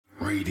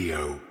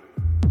Radio.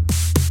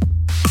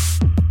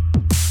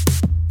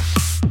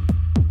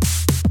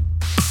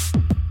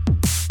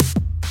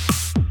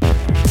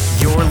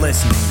 You're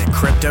listening to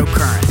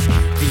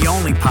Cryptocurrent, the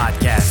only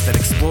podcast that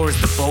explores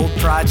the bold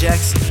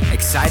projects,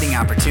 exciting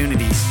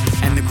opportunities,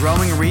 and the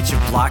growing reach of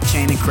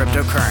blockchain and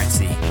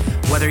cryptocurrency.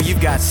 Whether you've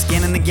got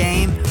skin in the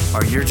game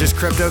or you're just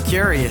crypto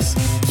curious,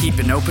 keep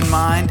an open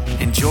mind,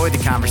 enjoy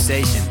the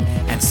conversation,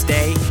 and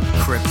stay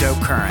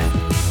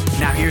cryptocurrent.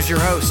 Now here's your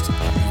host,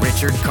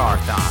 Richard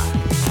Carthon.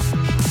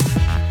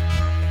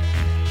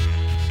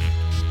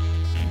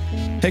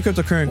 Hey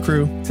Cryptocurrent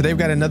crew, today we've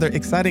got another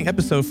exciting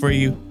episode for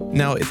you.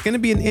 Now it's going to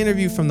be an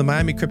interview from the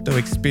Miami Crypto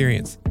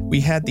Experience.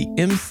 We had the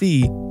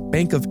MC,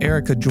 Bank of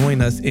Erica,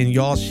 join us, and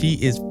y'all, she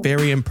is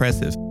very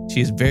impressive. She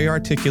is very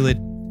articulate.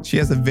 She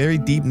has a very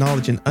deep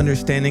knowledge and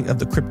understanding of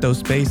the crypto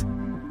space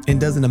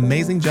and does an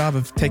amazing job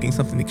of taking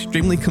something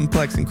extremely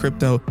complex in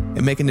crypto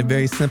and making it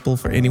very simple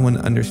for anyone to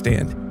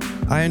understand.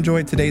 I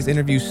enjoyed today's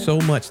interview so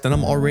much that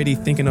I'm already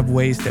thinking of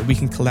ways that we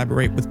can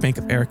collaborate with Bank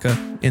of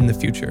Erica in the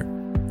future.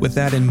 With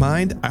that in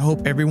mind, I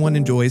hope everyone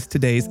enjoys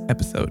today's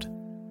episode.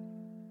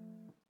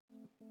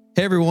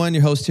 Hey everyone,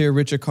 your host here,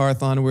 Richard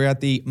Carthon. We're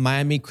at the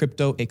Miami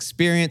Crypto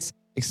Experience.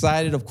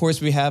 Excited, of course,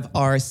 we have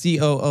our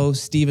COO,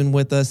 Steven,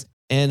 with us,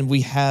 and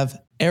we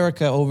have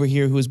Erica over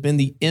here, who has been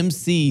the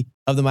MC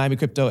of the Miami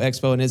Crypto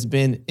Expo and has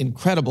been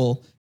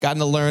incredible. Gotten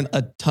to learn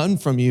a ton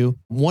from you.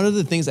 One of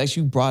the things that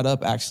you brought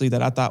up actually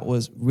that I thought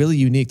was really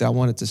unique that I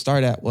wanted to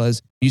start at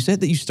was you said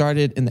that you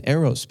started in the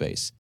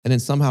aerospace and then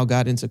somehow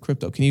got into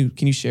crypto. Can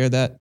you share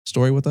that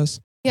story with us?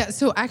 Yeah,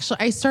 so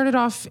actually I started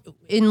off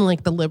in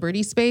like the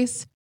Liberty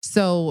space.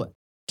 So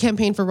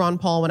campaigned for Ron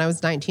Paul when I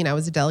was 19. I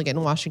was a delegate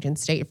in Washington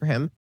State for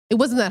him. It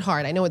wasn't that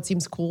hard. I know it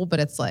seems cool, but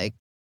it's like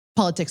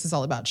politics is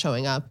all about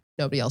showing up.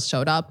 Nobody else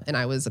showed up. And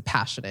I was a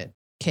passionate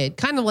kid,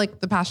 kind of like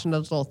the passionate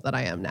adult that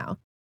I am now.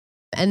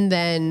 And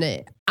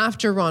then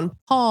after Ron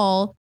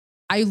Paul,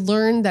 I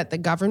learned that the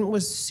government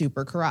was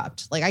super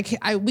corrupt. Like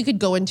we could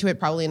go into it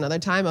probably another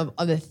time of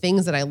the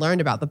things that I learned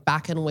about the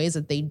back end ways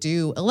that they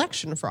do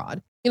election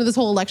fraud. You know, this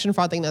whole election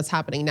fraud thing that's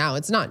happening now,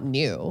 it's not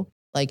new.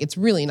 Like it's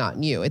really not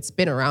new. It's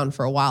been around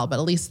for a while, but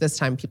at least this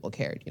time people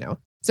cared, you know?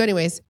 So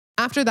anyways,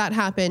 after that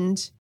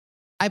happened,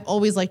 I've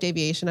always liked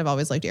aviation. I've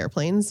always liked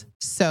airplanes.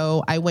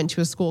 So I went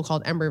to a school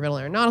called Embry-Riddle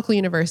Aeronautical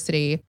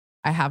University.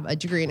 I have a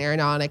degree in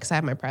aeronautics. I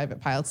have my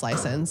private pilot's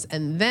license.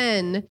 And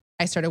then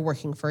I started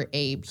working for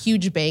a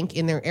huge bank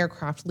in their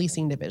aircraft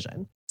leasing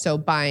division. So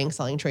buying,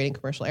 selling, trading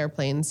commercial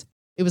airplanes.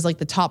 It was like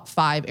the top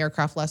 5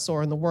 aircraft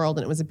lessor in the world.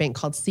 And it was a bank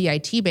called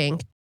CIT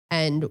Bank.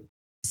 And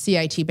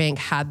CIT Bank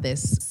had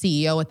this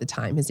CEO at the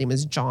time. His name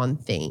was John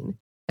Thain.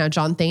 Now,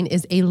 John Thain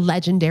is a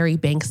legendary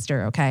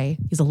bankster, okay?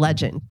 He's a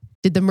legend.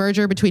 Did the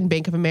merger between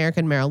Bank of America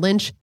and Merrill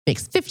Lynch,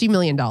 makes $50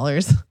 million.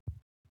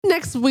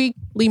 Next week,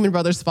 Lehman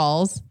Brothers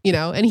falls, you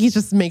know, and he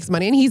just makes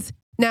money. And he's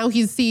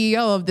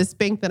CEO of this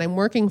bank that I'm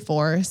working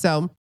for.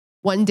 So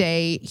one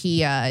day he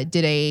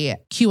did a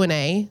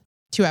Q&A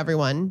to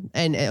everyone,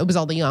 and it was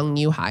all the young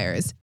new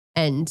hires.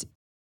 And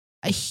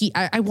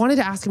I wanted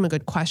to ask him a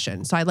good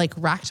question. So I like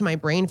racked my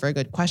brain for a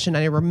good question,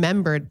 and I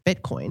remembered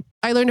Bitcoin.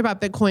 I learned about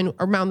Bitcoin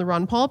around the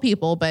Ron Paul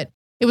people, but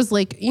it was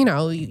like, you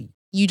know,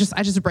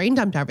 I just brain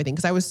dumped everything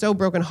because I was so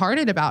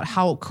brokenhearted about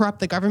how corrupt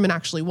the government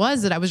actually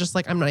was that I was just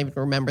like, I'm not even going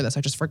to remember this.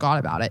 I just forgot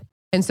about it.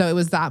 And so it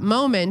was that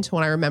moment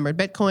when I remembered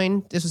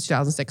Bitcoin. This was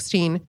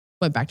 2016,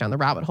 went back down the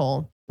rabbit hole.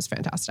 It was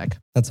fantastic.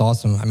 That's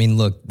awesome. I mean,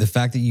 look, the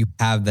fact that you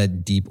have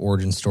that deep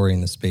origin story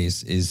in the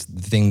space is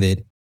the thing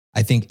that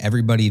I think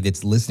everybody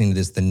that's listening to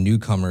this, the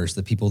newcomers,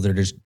 the people that are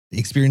just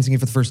experiencing it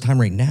for the first time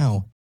right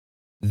now,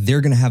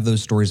 they're going to have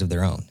those stories of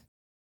their own.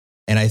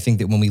 And I think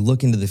that when we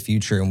look into the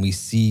future and we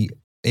see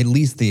at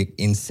least the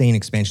insane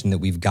expansion that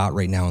we've got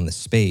right now in the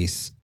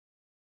space,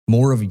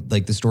 more of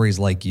like the stories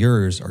like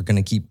yours are going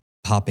to keep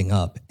popping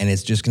up, and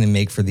it's just going to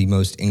make for the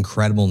most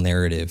incredible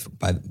narrative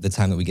by the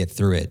time that we get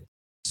through it.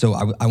 So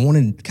I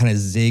want to kind of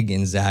zig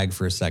and zag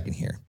for a second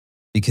here,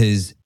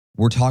 because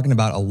we're talking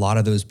about a lot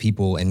of those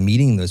people and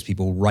meeting those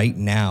people right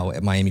now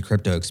at Miami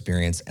Crypto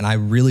Experience. And I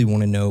really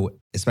want to know,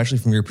 especially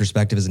from your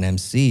perspective as an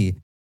MC,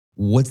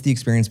 what's the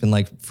experience been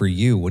like for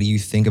you? What do you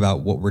think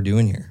about what we're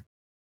doing here?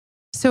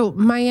 So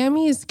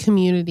Miami's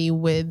community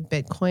with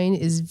Bitcoin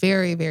is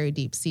very, very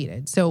deep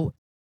seated. So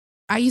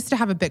I used to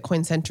have a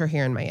Bitcoin center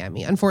here in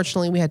Miami.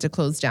 Unfortunately, we had to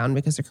close down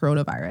because of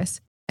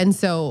coronavirus. And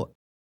so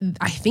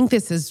I think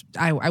this is,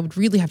 I would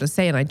really have to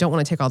say, and I don't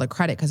want to take all the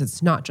credit because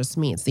it's not just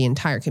me, it's the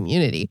entire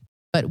community.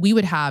 But we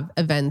would have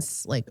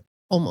events like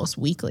almost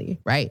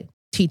weekly, right?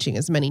 Teaching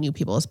as many new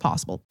people as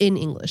possible in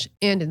English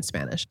and in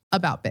Spanish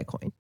about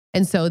Bitcoin.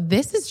 And so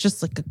this is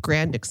just like a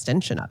grand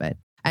extension of it.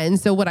 And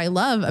so what I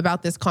love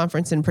about this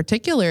conference in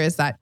particular is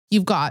that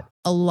you've got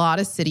a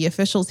lot of city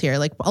officials here.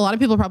 Like a lot of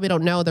people probably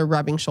don't know, they're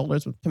rubbing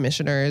shoulders with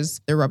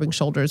commissioners. They're rubbing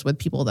shoulders with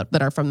people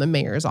that are from the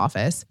mayor's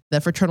office. The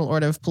Fraternal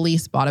Order of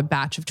Police bought a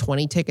batch of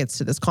 20 tickets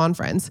to this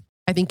conference.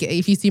 I think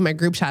if you see my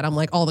group chat, I'm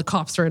like, all the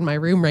cops are in my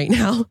room right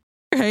now,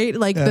 right?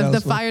 Like the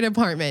fire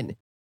department,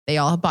 They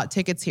all have bought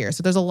tickets here.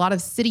 So there's a lot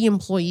of city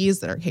employees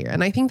that are here.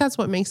 And I think that's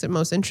what makes it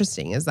most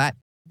interesting is that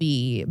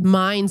the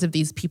minds of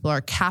these people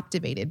are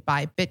captivated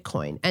by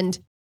Bitcoin. And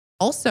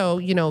also,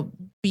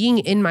 being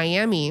in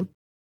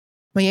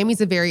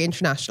Miami's a very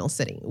international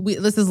city.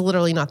 This is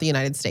literally not the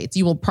United States.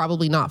 You will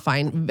probably not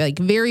find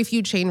very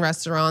few chain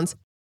restaurants.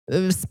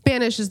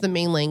 Spanish is the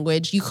main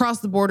language. You cross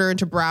the border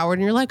into Broward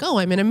and you're like, oh,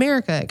 I'm in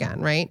America again,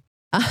 right?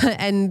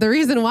 And the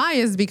reason why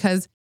is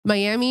because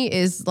Miami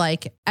is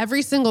like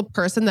every single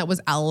person that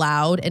was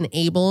allowed and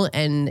able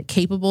and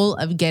capable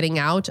of getting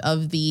out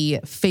of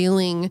the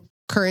failing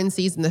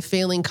currencies and the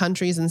failing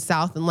countries in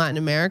South and Latin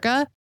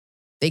America,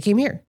 they came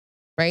here,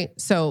 right?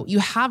 So you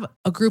have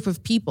a group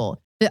of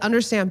people that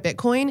understand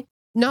Bitcoin,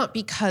 not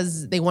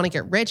because they want to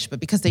get rich, but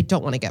because they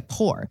don't want to get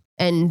poor.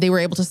 And they were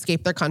able to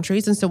escape their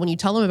countries. And so when you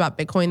tell them about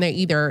Bitcoin, they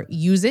either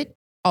use it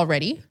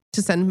already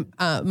to send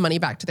money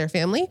back to their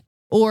family,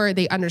 or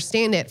they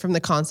understand it from the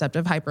concept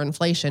of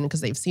hyperinflation because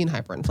they've seen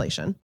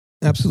hyperinflation.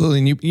 Absolutely.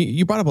 And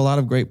you brought up a lot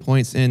of great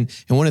points. And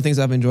one of the things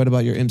I've enjoyed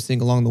about your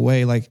emceeing along the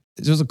way,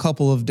 there's a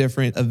couple of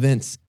different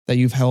events that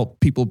you've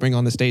helped people bring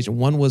on the stage. And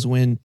one was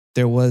when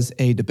there was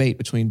a debate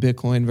between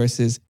Bitcoin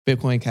versus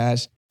Bitcoin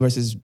Cash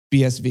versus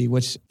BSV,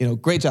 which,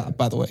 great job,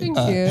 by the way,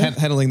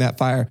 handling that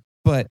fire.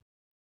 But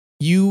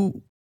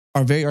you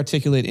are very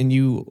articulate and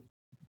you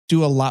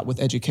do a lot with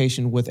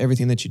education with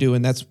everything that you do.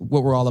 And that's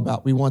what we're all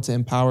about. We want to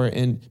empower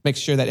and make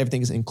sure that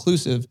everything is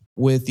inclusive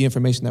with the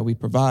information that we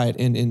provide.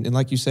 And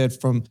like you said,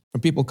 from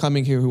people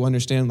coming here who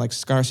understand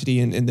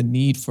scarcity and the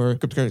need for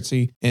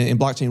cryptocurrency and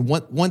blockchain,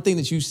 one thing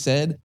that you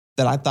said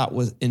that I thought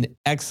was an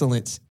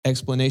excellent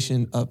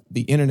explanation of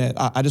the internet.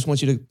 I just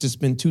want you to just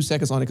spend 2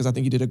 seconds on it because I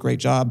think you did a great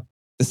job.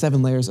 The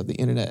 7 layers of the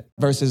internet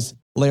versus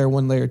layer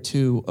 1, layer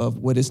 2 of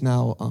what is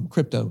now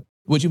crypto.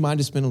 Would you mind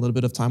to spend a little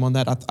bit of time on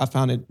that? I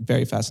found it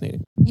very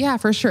fascinating. Yeah,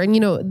 for sure. And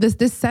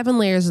this 7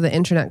 layers of the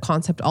internet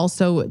concept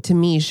also to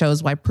me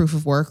shows why proof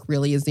of work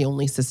really is the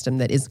only system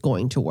that is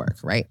going to work,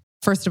 right?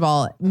 First of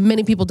all,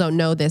 many people don't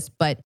know this,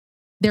 but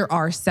there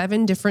are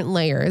 7 different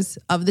layers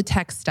of the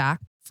tech stack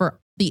for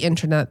the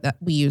internet that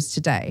we use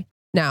today.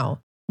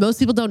 Now, most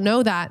people don't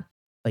know that,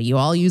 but you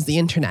all use the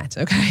internet,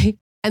 okay?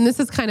 And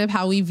this is kind of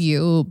how we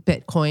view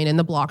Bitcoin and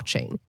the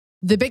blockchain.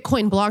 The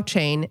Bitcoin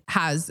blockchain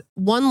has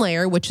 1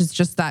 layer, which is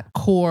just that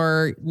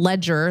core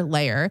ledger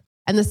layer.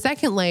 And the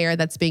second layer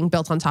that's being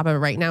built on top of it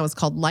right now is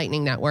called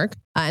Lightning Network.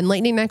 And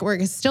Lightning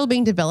Network is still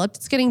being developed.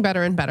 It's getting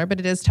better and better, but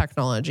it is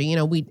technology.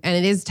 And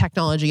it is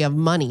technology of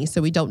money.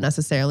 So we don't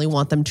necessarily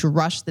want them to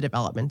rush the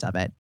development of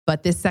it.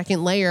 But this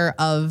second layer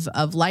of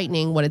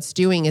Lightning, what it's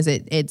doing is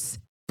it's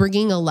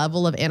bringing a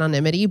level of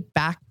anonymity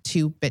back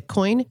to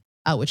Bitcoin,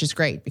 which is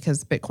great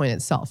because Bitcoin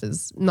itself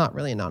is not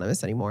really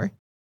anonymous anymore.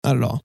 Not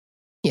at all.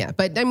 Yeah.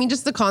 But I mean,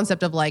 just the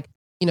concept of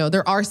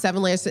there are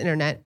 7 layers to the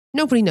internet.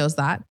 Nobody knows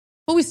that,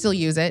 but we still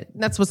use it.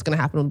 That's what's going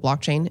to happen with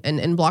blockchain.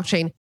 And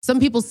blockchain,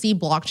 some people see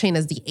blockchain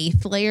as the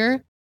 8th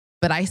layer,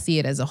 but I see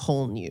it as a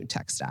whole new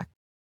tech stack.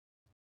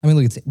 I mean,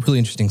 look, it's really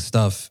interesting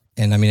stuff.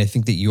 And I mean, I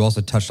think that you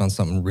also touched on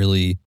something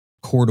really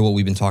core to what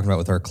we've been talking about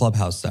with our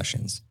Clubhouse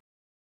sessions.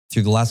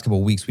 Through the last couple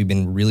of weeks, we've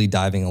been really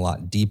diving a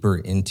lot deeper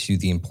into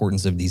the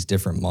importance of these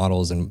different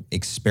models and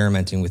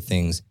experimenting with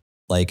things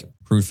like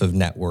proof of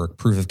network,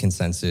 proof of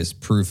consensus,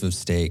 proof of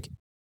stake.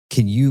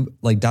 Can you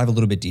dive a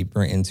little bit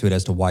deeper into it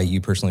as to why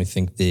you personally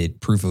think that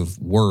proof of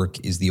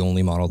work is the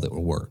only model that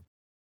will work?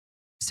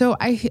 So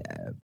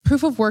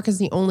proof of work is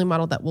the only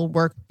model that will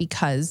work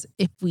because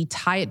if we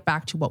tie it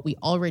back to what we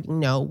already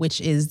know, which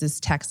is this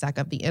tech stack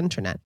of the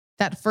internet,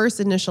 that first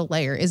initial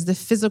layer is the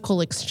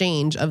physical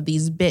exchange of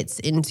these bits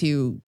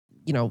into,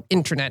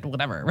 internet,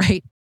 whatever,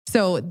 right?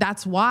 So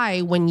that's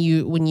why when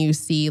you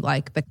see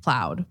the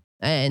cloud,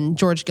 and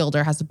George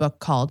Gilder has a book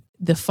called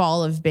The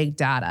Fall of Big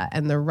Data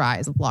and the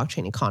Rise of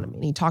Blockchain Economy.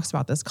 And he talks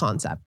about this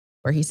concept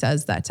where he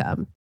says that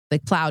the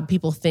cloud,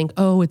 people think,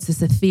 oh, it's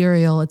this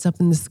ethereal, it's up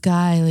in the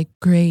sky,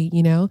 great,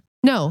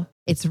 No,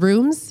 it's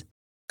rooms,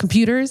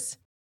 computers,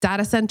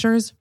 data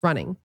centers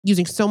running,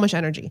 using so much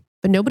energy.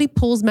 But nobody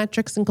pulls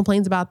metrics and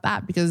complains about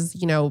that because,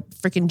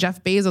 freaking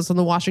Jeff Bezos on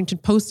the Washington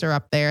Post are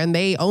up there and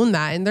they own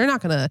that. And they're not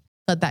going to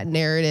let that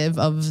narrative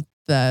of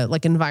the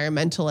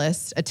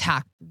environmentalists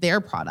attack their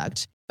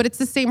product. But it's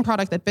the same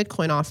product that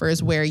Bitcoin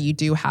offers where you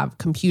do have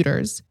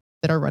computers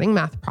that are running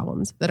math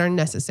problems that are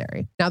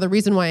necessary. Now, the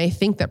reason why I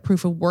think that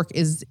proof of work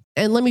is,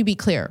 and let me be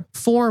clear,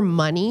 for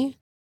money,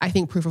 I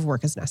think proof of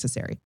work is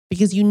necessary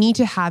because you need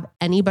to have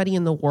anybody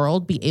in the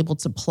world be able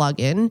to plug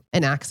in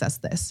and access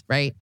this,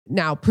 right?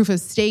 Now, proof of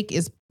stake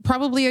is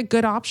probably a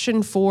good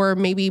option for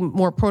maybe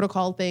more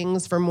protocol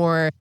things, for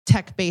more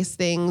tech-based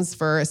things,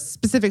 for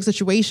specific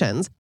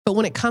situations. But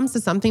when it comes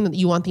to something that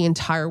you want the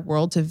entire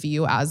world to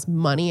view as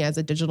money, as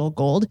a digital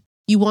gold,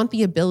 you want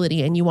the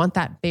ability and you want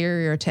that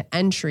barrier to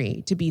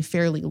entry to be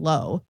fairly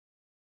low.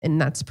 And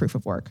that's proof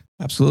of work.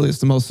 Absolutely. It's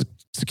the most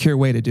secure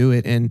way to do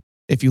it. And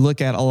if you look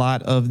at a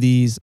lot of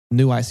these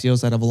new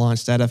ICOs that have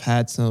launched that have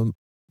had some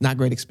not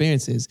great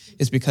experiences,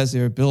 it's because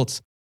they're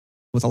built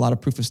with a lot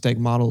of proof of stake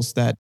models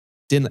that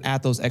didn't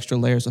add those extra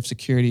layers of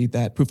security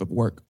that proof of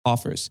work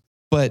offers.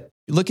 But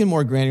looking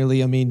more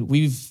granularly, I mean,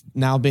 we've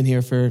now been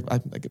here for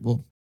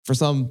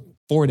some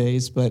 4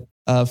 days, but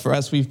for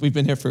us, we've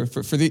been here for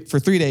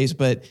 3 days.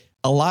 But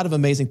a lot of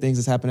amazing things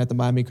has happened at the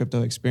Miami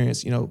Crypto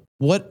Experience.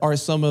 What are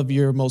some of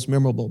your most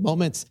memorable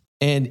moments?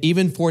 And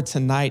even for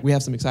tonight, we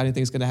have some exciting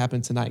things going to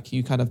happen tonight. Can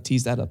you kind of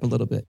tease that up a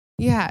little bit?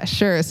 Yeah,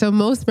 sure. So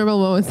most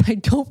memorable moments, I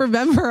don't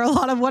remember a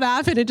lot of what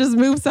happened. It just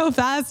moved so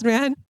fast,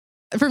 man.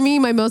 For me,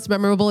 my most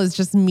memorable is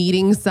just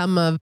meeting some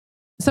of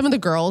the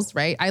girls,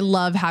 right? I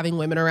love having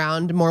women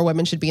around. More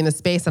women should be in the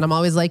space. And I'm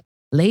always like,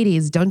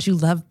 ladies, don't you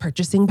love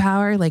purchasing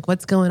power? Like,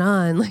 what's going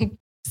on?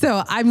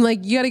 So I'm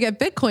like, you got to get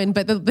Bitcoin.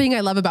 But the thing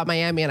I love about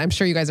Miami, and I'm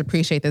sure you guys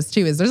appreciate this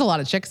too, is there's a lot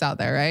of chicks out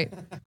there, right?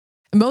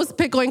 Most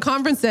Bitcoin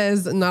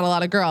conferences, not a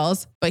lot of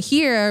girls, but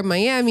here,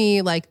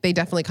 Miami, they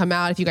definitely come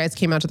out. If you guys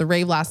came out to the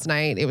rave last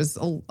night, it was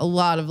a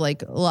lot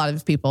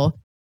of people.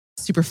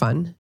 Super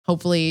fun.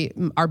 Hopefully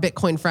our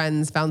Bitcoin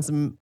friends found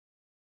some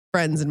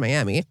friends in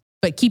Miami,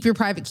 but keep your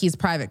private keys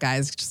private,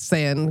 guys. Just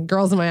saying,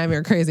 girls in Miami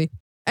are crazy.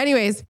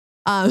 Anyways,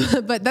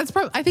 but that's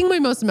I think my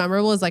most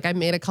memorable is I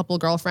made a couple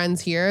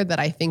girlfriends here that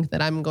I think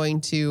that I'm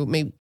going to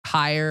maybe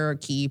hire or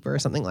keep or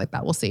something like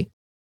that. We'll see.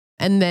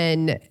 And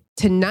then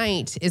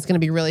tonight is going to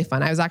be really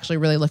fun. I was actually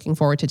really looking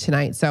forward to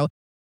tonight. So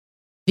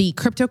the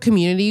crypto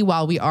community,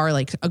 while we are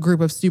a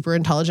group of super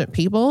intelligent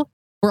people,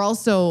 we're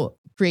also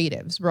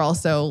creatives. We're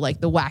also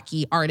the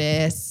wacky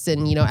artists,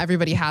 and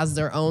everybody has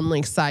their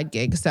own side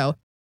gig. So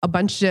a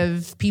bunch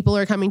of people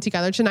are coming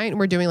together tonight, and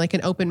we're doing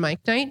an open mic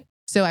night.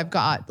 So I've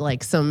got I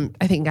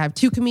think I have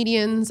 2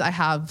 comedians. I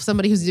have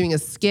somebody who's doing a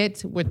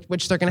skit,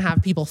 which they're going to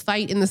have people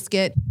fight in the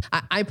skit.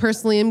 I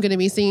personally am going to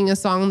be singing a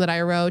song that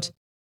I wrote.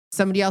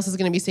 Somebody else is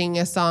going to be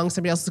singing a song.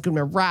 Somebody else is going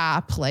to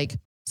rap.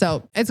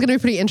 So it's going to be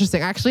pretty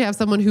interesting. I actually have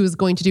someone who's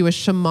going to do a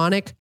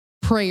shamanic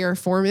prayer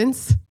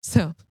performance.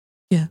 So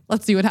yeah,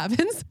 let's see what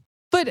happens.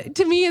 But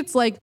to me, it's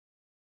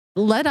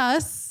let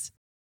us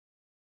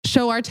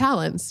show our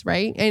talents,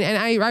 right? And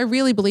I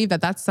really believe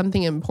that that's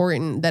something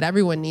important that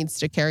everyone needs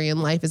to carry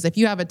in life is if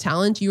you have a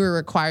talent, you are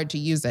required to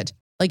use it.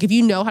 If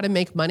you know how to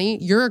make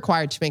money, you're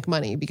required to make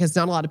money because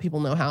not a lot of people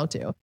know how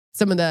to.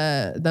 Some of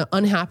the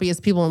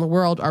unhappiest people in the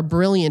world are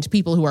brilliant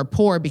people who are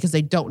poor because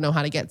they don't know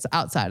how to get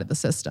outside of the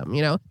system,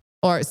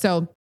 Or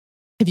so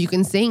if you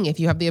can sing, if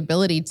you have the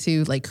ability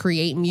to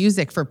create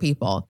music for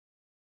people,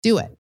 do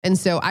it. And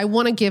so I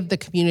want to give the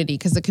community,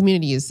 because the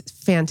community is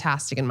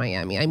fantastic in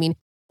Miami. I mean,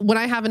 when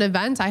I have an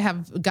event, I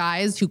have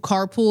guys who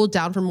carpool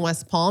down from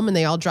West Palm and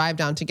they all drive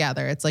down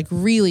together. It's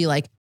really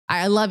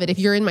I love it. If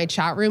you're in my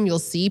chat room, you'll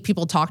see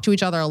people talk to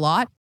each other a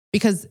lot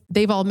because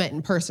they've all met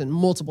in person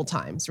multiple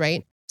times,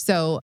 right?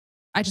 So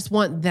I just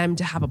want them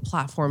to have a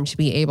platform to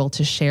be able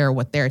to share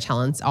what their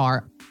talents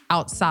are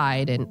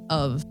outside and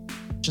of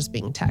just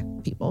being tech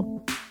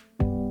people.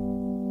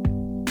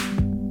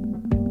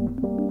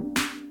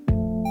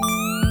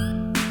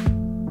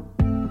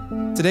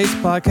 Today's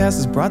podcast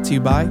is brought to you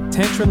by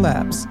Tantra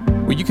Labs,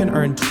 where you can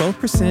earn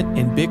 12%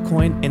 in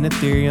Bitcoin and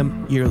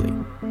Ethereum yearly.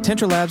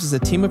 Tantra Labs is a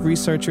team of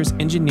researchers,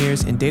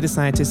 engineers, and data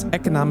scientists,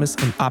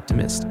 economists, and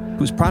optimists,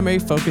 whose primary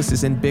focus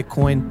is in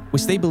Bitcoin,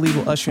 which they believe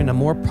will usher in a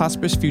more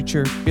prosperous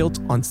future built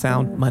on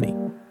sound money.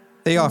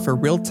 They offer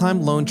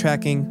real-time loan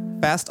tracking,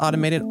 fast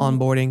automated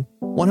onboarding,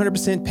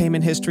 100%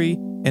 payment history,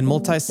 and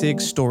multi-sig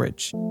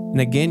storage.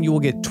 And again, you will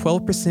get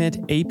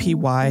 12%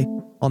 APY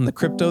on the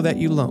crypto that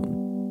you loan.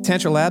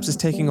 Tantra Labs is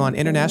taking on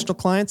international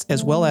clients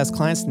as well as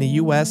clients in the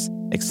US,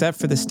 except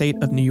for the state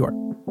of New York.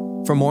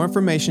 For more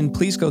information,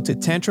 please go to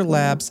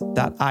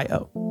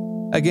tantralabs.io.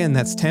 Again,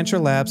 that's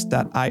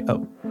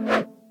tantralabs.io.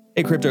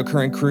 Hey,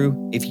 Cryptocurrent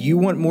crew, if you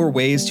want more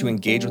ways to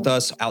engage with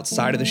us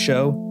outside of the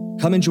show,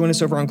 come and join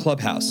us over on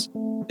Clubhouse,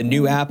 the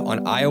new app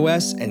on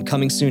iOS and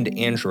coming soon to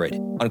Android.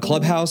 On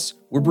Clubhouse,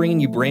 we're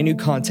bringing you brand new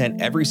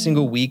content every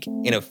single week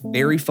in a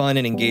very fun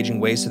and engaging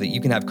way so that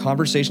you can have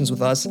conversations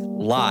with us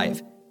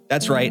live.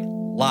 That's right,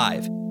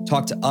 live.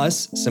 Talk to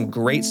us, some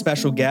great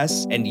special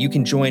guests, and you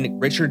can join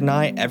Richard and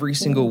I every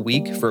single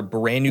week for a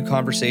brand new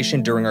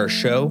conversation during our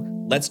show,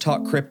 Let's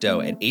Talk Crypto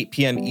at 8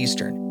 p.m.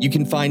 Eastern. You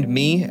can find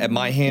me at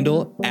my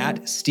handle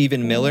at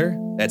Stephen Miller.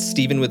 That's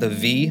Stephen with a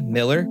V,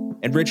 Miller.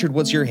 And Richard,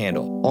 what's your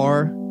handle?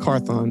 R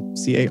Carthon,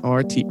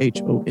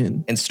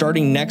 Carthon. And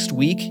starting next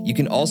week, you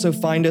can also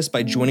find us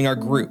by joining our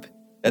group.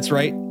 That's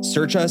right,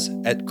 search us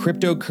at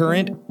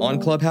Cryptocurrent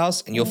on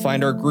Clubhouse and you'll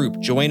find our group.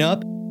 Join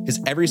up, because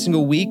every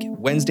single week,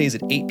 Wednesdays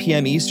at 8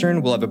 p.m.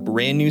 Eastern, we'll have a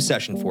brand new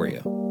session for you.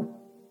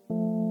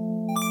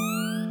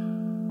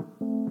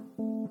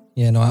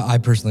 Yeah, no, I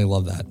personally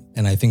love that.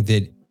 And I think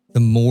that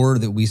the more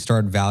that we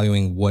start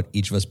valuing what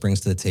each of us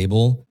brings to the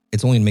table,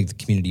 it's only going to make the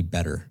community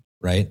better,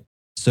 right?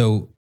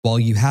 So while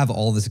you have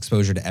all this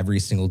exposure to every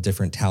single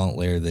different talent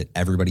layer that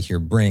everybody here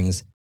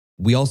brings,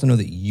 we also know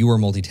that you are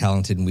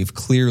multi-talented, and we've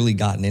clearly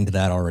gotten into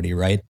that already,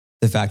 right?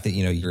 The fact that,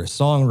 you're a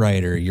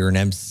songwriter, you're an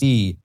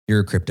MC,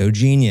 you're a crypto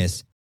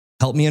genius.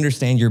 Help me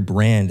understand your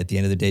brand at the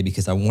end of the day,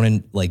 because I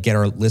want to get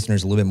our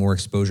listeners a little bit more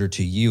exposure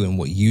to you and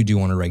what you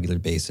do on a regular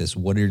basis.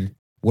 What are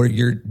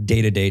your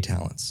day-to-day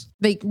talents?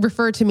 They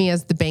refer to me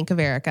as the Bank of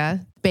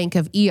Erica, Bank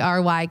of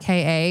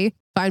ERYKA.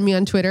 find me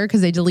on Twitter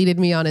because they deleted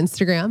me on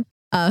Instagram.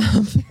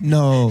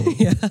 No.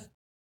 Yeah.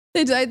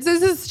 This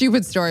is a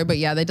stupid story, but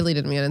yeah, they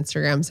deleted me on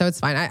Instagram. So it's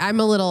fine.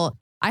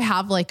 I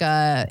have like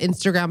a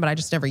Instagram, but I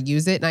just never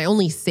use it. And I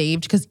only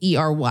saved because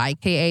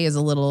ERYKA is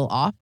a little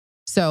off.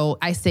 So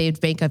I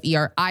saved Bank of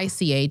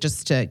ERICA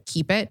just to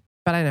keep it,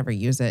 but I never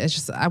use it. It's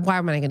just, why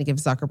am I going to give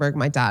Zuckerberg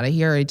my data?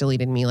 He already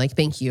deleted me. Like,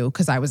 thank you.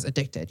 Cause I was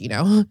addicted,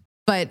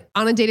 But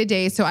on a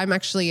day-to-day, so I'm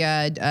actually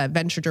a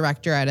venture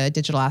director at a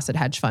digital asset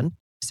hedge fund.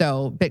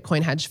 So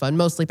Bitcoin hedge fund,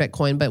 mostly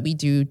Bitcoin, but we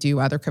do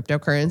other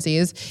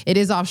cryptocurrencies. It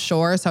is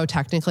offshore. So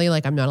technically,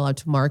 like, I'm not allowed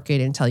to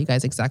market and tell you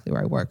guys exactly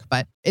where I work,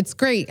 but it's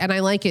great. And I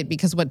like it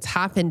because what's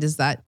happened is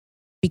that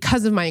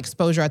because of my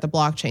exposure at the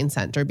Blockchain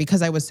Center,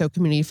 because I was so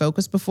community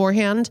focused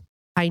beforehand,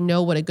 I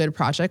know what a good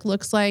project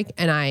looks like.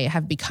 And I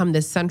have become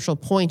this central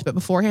point, but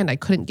beforehand I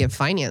couldn't give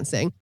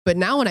financing. But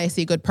now when I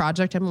see a good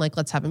project, I'm like,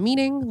 let's have a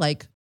meeting.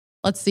 Like,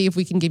 let's see if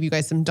we can give you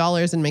guys some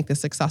dollars and make this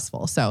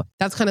successful. So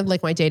that's kind of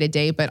like my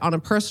day-to-day. But on a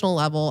personal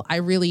level, I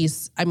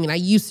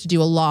used to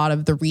do a lot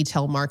of the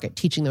retail market,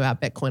 teaching them about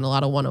Bitcoin, a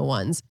lot of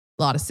 101s,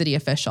 a lot of city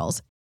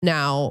officials.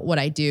 Now, what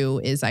I do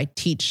is I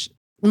teach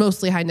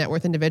mostly high net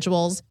worth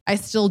individuals. I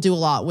still do a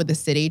lot with the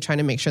city, trying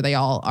to make sure they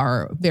all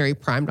are very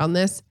primed on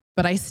this.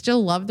 But I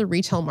still love the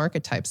retail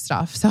market type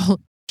stuff. So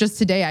just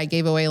today, I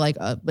gave away like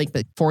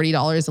the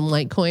 $40 in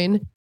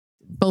Litecoin,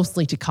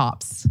 mostly to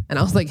cops. And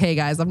I was like, hey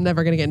guys, I'm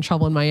never going to get in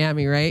trouble in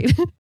Miami, right?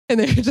 And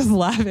they're just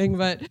laughing.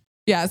 But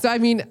yeah, so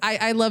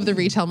I love the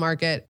retail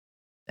market.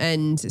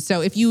 And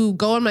so if you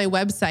go on my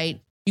website,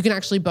 you can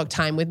actually book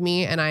time with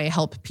me and I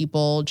help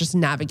people just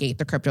navigate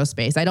the crypto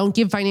space. I don't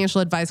give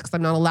financial advice because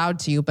I'm not allowed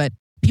to, but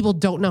people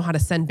don't know how to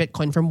send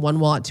Bitcoin from one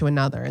wallet to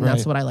another. And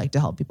that's what I like to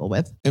help people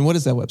with. And what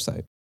is that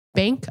website?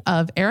 Bank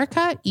of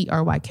Erica,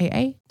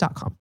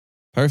 ERYKA.com.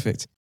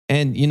 Perfect.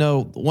 And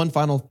one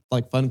final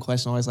fun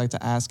question I always like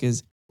to ask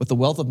is, with the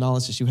wealth of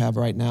knowledge that you have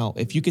right now,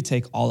 if you could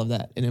take all of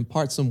that and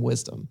impart some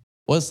wisdom,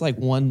 what's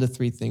 1 to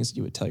 3 things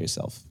you would tell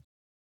yourself?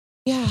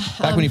 Yeah.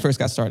 Back when you first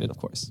got started, of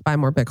course. Buy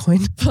more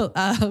Bitcoin.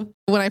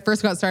 When I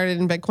first got started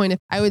in Bitcoin,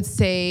 I would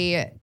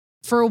say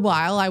for a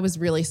while, I was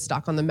really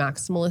stuck on the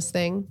maximalist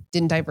thing,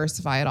 didn't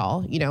diversify at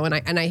all,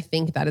 and I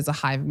think that is a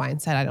hive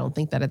mindset. I don't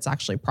think that it's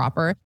actually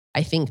proper.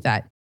 I think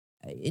that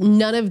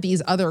none of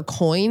these other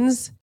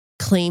coins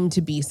claim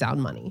to be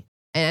sound money.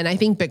 And I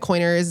think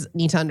Bitcoiners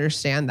need to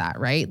understand that,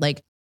 right?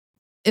 Like,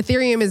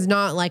 Ethereum is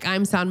not like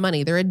I'm sound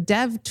money. They're a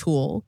dev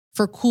tool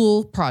for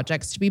cool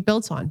projects to be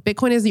built on.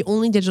 Bitcoin is the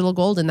only digital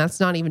gold, and that's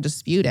not even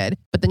disputed.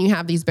 But then you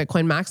have these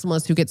Bitcoin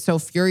maximalists who get so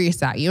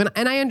furious at you.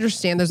 And I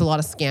understand there's a lot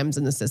of scams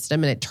in the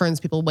system and it turns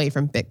people away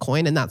from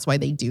Bitcoin, and that's why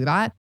they do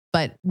that.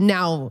 But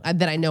now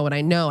that I know what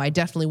I know, I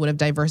definitely would have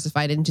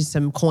diversified into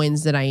some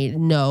coins that I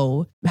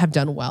know have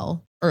done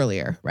well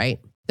earlier, right?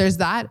 There's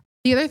that.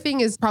 The other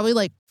thing is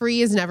probably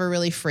free is never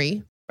really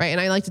free, right?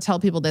 And I like to tell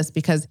people this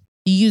because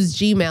you use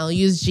Gmail,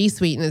 use G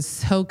Suite, and it's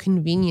so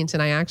convenient.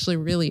 And I actually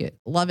really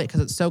love it because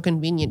it's so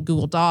convenient.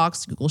 Google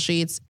Docs, Google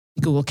Sheets,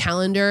 Google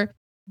Calendar.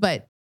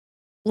 But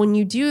when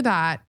you do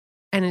that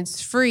and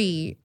it's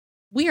free,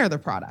 we are the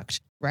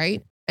product,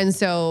 right? And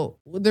so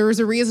there's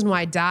a reason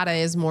why data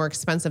is more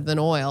expensive than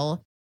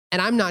oil.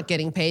 And I'm not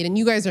getting paid and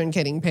you guys aren't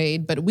getting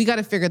paid, but we got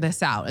to figure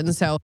this out. And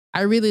so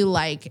I really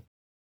like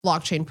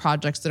blockchain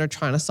projects that are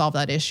trying to solve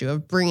that issue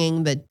of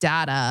bringing the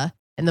data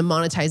and the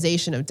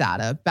monetization of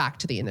data back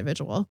to the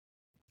individual.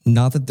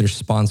 Not that they're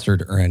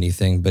sponsored or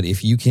anything, but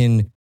if you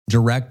can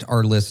direct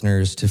our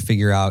listeners to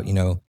figure out,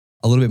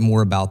 a little bit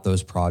more about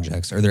those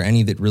projects, are there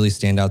any that really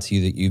stand out to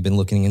you that you've been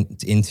looking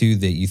into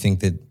that you think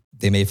that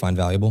they may find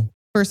valuable?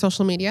 For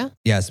social media?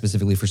 Yeah,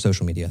 specifically for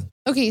social media.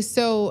 Okay,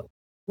 so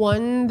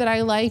one that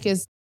I like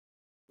is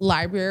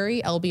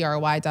Library,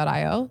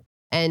 LBRY.io.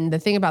 And the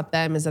thing about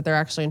them is that they're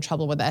actually in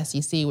trouble with the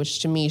SEC, which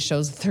to me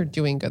shows that they're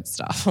doing good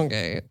stuff.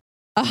 Okay.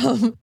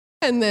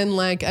 And then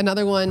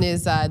another one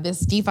is this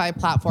DeFi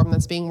platform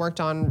that's being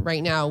worked on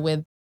right now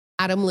with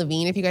Adam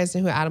Levine. If you guys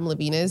know who Adam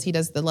Levine is, he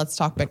does the Let's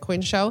Talk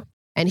Bitcoin show.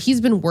 And he's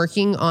been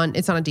working on,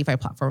 it's not a DeFi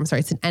platform,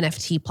 sorry, it's an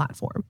NFT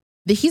platform.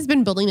 He's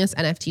been building this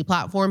NFT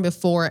platform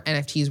before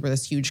NFTs were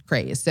this huge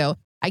craze. So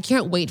I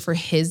can't wait for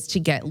his to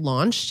get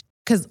launched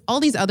because all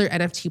these other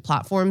NFT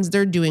platforms,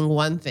 they're doing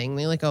one thing.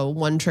 They're like a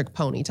one-trick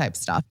pony type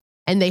stuff.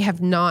 And they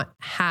have not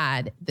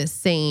had the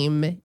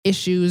same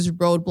issues,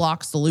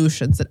 roadblock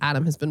solutions that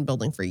Adam has been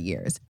building for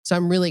years. So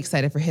I'm really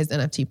excited for his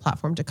NFT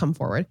platform to come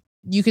forward.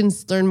 You can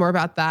learn more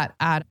about that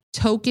at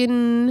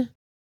Token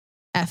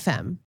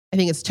FM. I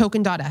think it's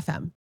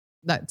token.fm.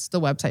 That's the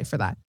website for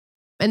that.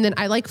 And then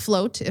I like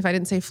Float. If I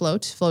didn't say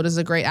Float, Float is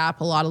a great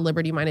app. A lot of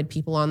liberty-minded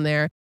people on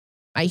there.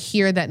 I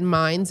hear that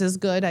Minds is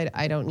good.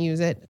 I don't use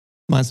it.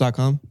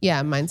 Minds.com?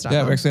 Yeah, Minds.com.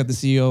 Yeah, we actually had the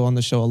CEO on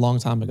the show a long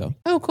time ago.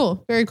 Oh,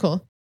 cool. Very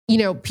cool.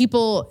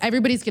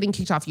 Everybody's getting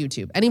kicked off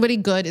YouTube. Anybody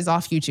good is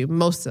off YouTube,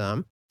 most of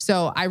them.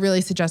 So I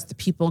really suggest that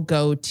people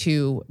go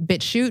to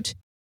BitChute.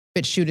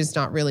 BitChute is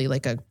not really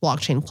like a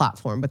blockchain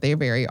platform, but they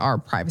are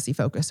privacy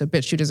focused. So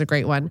BitChute is a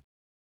great one.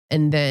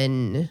 And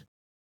then,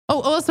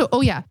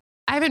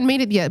 I haven't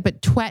made it yet,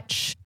 but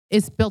Twetch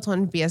is built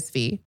on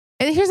BSV.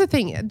 And here's the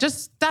thing,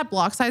 just that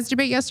block size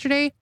debate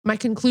yesterday, my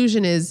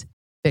conclusion is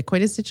Bitcoin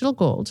is digital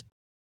gold.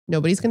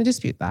 Nobody's going to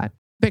dispute that.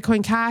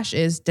 Bitcoin Cash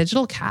is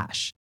digital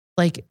cash.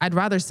 Like, I'd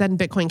rather send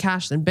Bitcoin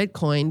Cash than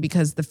Bitcoin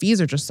because the fees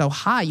are just so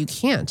high. You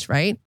can't,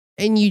 right?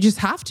 And you just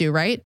have to,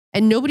 right?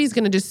 And nobody's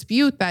going to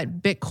dispute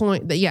that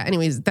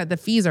Bitcoin, that the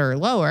fees are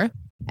lower.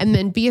 And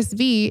then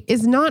BSV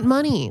is not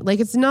money. Like,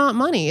 it's not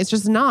money. It's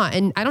just not.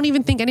 And I don't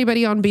even think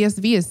anybody on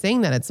BSV is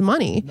saying that it's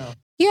money. No.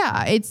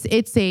 Yeah,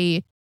 it's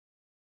a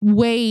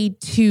way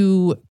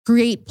to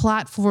create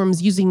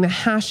platforms using the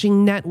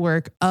hashing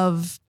network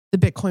of the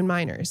Bitcoin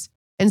miners.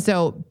 And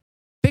so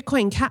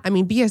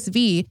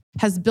BSV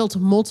has built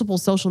multiple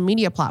social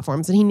media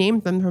platforms, and he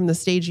named them from the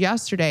stage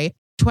yesterday,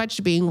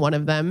 Twitch being one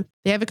of them.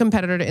 They have a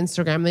competitor to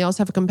Instagram. They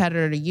also have a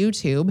competitor to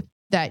YouTube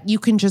that you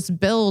can just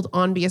build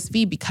on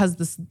BSV because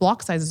the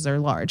block sizes are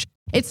large.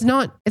 It's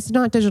not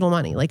digital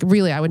money. Like,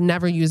 really, I would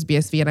never use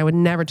BSV and I would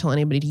never tell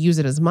anybody to use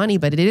it as money,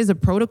 but it is a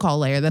protocol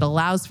layer that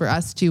allows for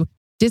us to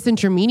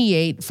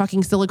disintermediate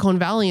fucking Silicon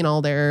Valley and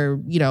all their,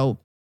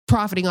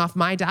 profiting off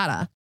my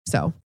data.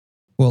 So.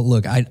 Well,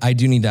 look, I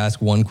do need to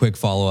ask one quick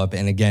follow-up.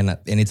 And again,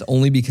 and it's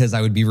only because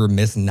I would be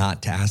remiss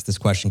not to ask this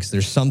question because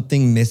there's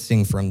something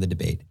missing from the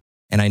debate.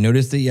 And I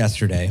noticed it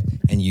yesterday,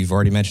 and you've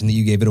already mentioned that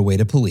you gave it away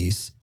to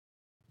police.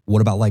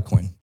 What about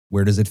Litecoin?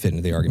 Where does it fit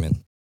into the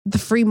argument? The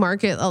free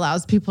market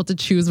allows people to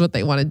choose what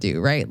they want to do,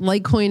 right?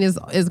 Litecoin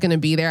is going to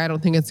be there. I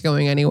don't think it's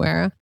going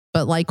anywhere.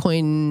 But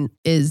Litecoin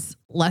is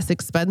less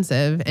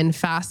expensive and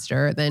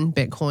faster than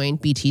Bitcoin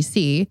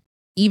BTC.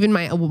 Even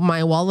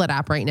my wallet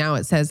app right now,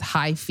 it says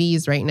high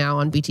fees right now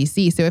on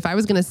BTC. So if I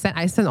was going to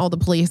I sent all the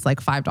police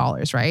like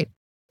 $5, right?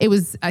 It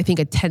was, I think,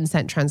 a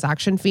 10-cent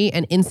transaction fee.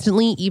 And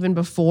instantly, even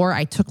before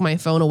I took my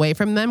phone away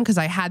from them, because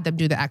I had them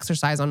do the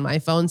exercise on my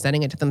phone,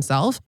 sending it to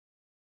themselves,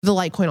 the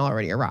Litecoin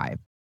already arrived.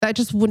 That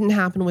just wouldn't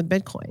happen with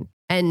Bitcoin.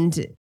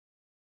 And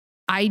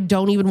I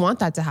don't even want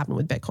that to happen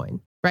with Bitcoin,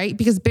 right?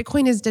 Because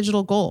Bitcoin is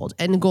digital gold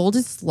and gold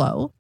is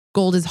slow.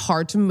 Gold is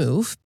hard to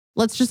move.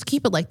 Let's just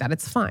keep it like that.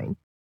 It's fine.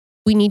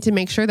 We need to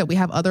make sure that we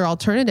have other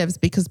alternatives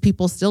because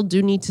people still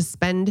do need to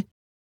spend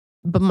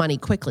money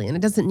quickly. And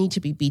it doesn't need to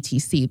be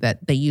BTC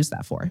that they use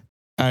that for.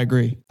 I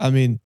agree. I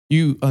mean,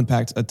 you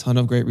unpacked a ton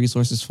of great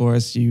resources for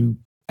us. You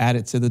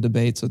added to the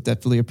debate, so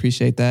definitely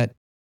appreciate that.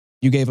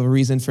 You gave a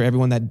reason for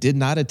everyone that did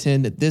not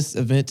attend this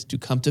event to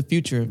come to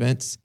future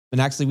events.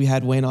 And actually, we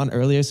had Wayne on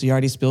earlier, so you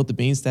already spilled the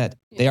beans that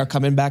they are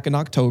coming back in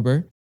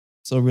October.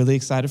 So really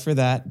excited for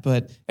that.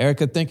 But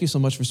Erica, thank you so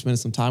much for spending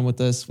some time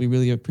with us. We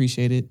really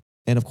appreciate it.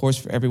 And of course,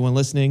 for everyone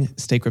listening,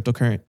 stay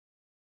cryptocurrent.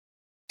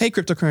 Hey,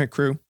 Cryptocurrent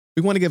crew.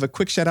 We want to give a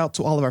quick shout out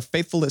to all of our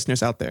faithful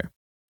listeners out there.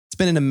 It's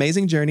been an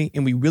amazing journey,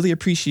 and we really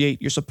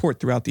appreciate your support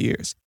throughout the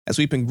years as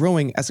we've been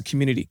growing as a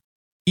community.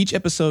 Each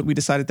episode, we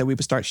decided that we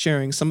would start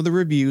sharing some of the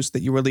reviews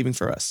that you were leaving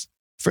for us.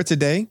 For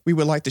today, we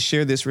would like to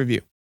share this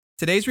review.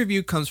 Today's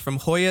review comes from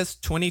Hoyas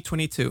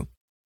 2022.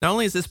 Not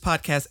only is this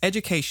podcast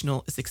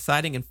educational, it's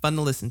exciting and fun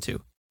to listen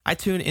to. I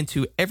tune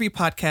into every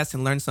podcast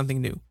and learn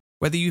something new.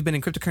 Whether you've been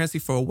in cryptocurrency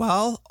for a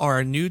while or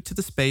are new to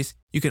the space,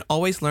 you can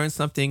always learn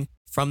something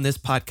from this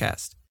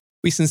podcast.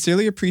 We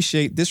sincerely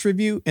appreciate this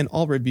review and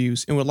all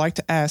reviews and would like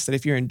to ask that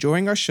if you're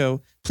enjoying our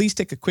show, please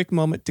take a quick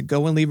moment to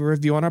go and leave a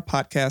review on our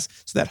podcast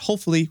so that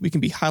hopefully we can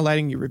be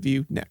highlighting your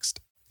review next.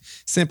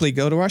 Simply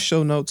go to our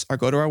show notes or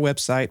go to our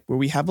website where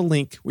we have a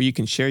link where you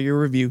can share your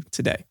review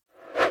today.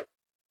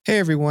 Hey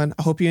everyone,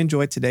 I hope you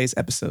enjoyed today's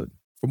episode.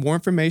 For more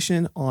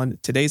information on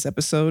today's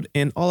episode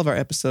and all of our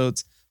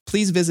episodes,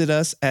 please visit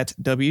us at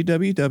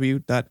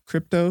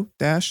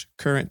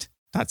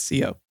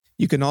www.crypto-current.co.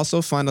 You can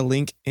also find a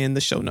link in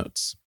the show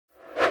notes.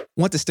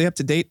 Want to stay up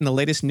to date in the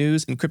latest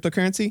news in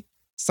cryptocurrency?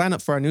 Sign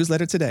up for our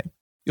newsletter today.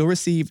 You'll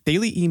receive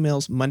daily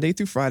emails Monday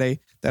through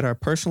Friday that are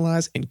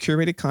personalized and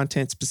curated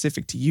content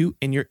specific to you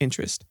and your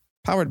interest,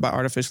 powered by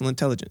artificial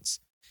intelligence.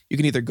 You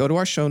can either go to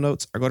our show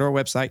notes or go to our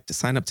website to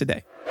sign up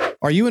today.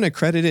 Are you an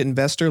accredited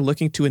investor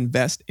looking to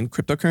invest in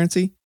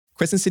cryptocurrency?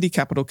 Crescent City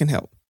Capital can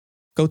help.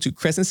 Go to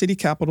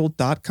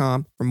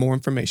crescentcitycapital.com for more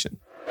information.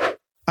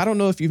 I don't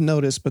know if you've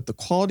noticed, but the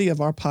quality of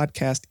our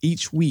podcast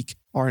each week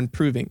are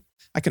improving.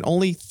 I can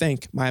only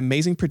thank my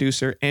amazing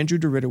producer, Andrew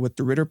DeRitter with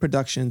DeRitter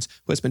Productions,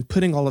 who has been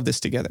putting all of this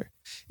together.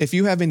 If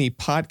you have any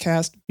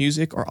podcast,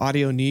 music, or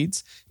audio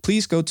needs,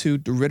 please go to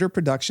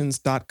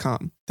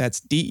DeRitterProductions.com. That's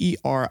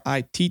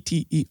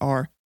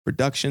DERITTER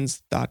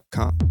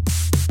Productions.com.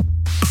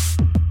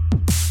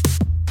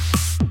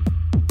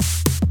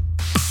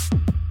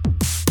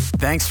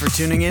 Thanks for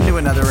tuning in to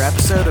another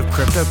episode of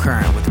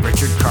Cryptocurrent with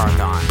Richard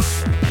Carthon.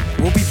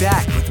 We'll be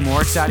back with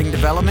more exciting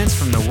developments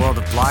from the world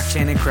of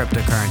blockchain and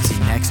cryptocurrency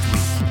next week.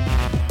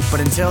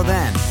 But until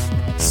then,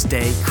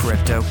 stay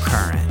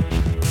cryptocurrent.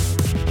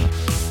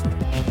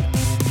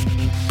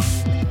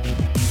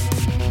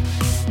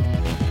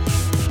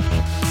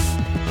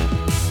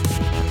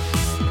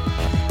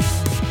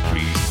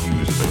 Please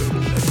use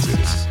available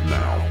exits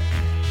now.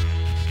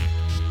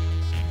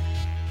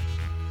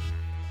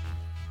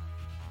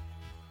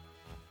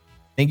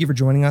 Thank you for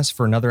joining us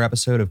for another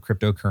episode of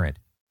Cryptocurrent.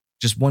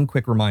 Just one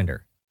quick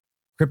reminder.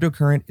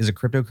 Cryptocurrent is a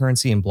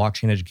cryptocurrency and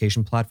blockchain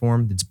education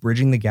platform that's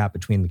bridging the gap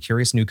between the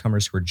curious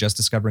newcomers who are just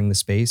discovering the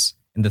space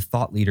and the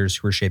thought leaders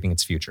who are shaping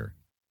its future.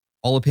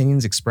 All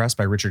opinions expressed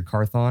by Richard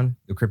Carthon,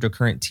 the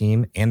Cryptocurrent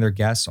team, and their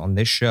guests on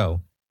this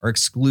show are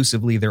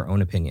exclusively their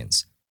own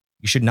opinions.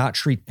 You should not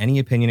treat any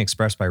opinion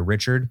expressed by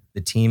Richard,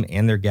 the team,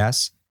 and their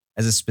guests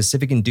as a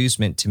specific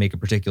inducement to make a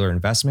particular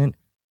investment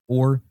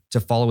or to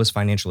follow his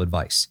financial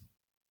advice.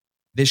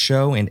 This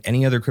show and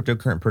any other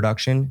Cryptocurrent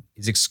production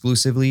is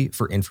exclusively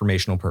for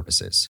informational purposes.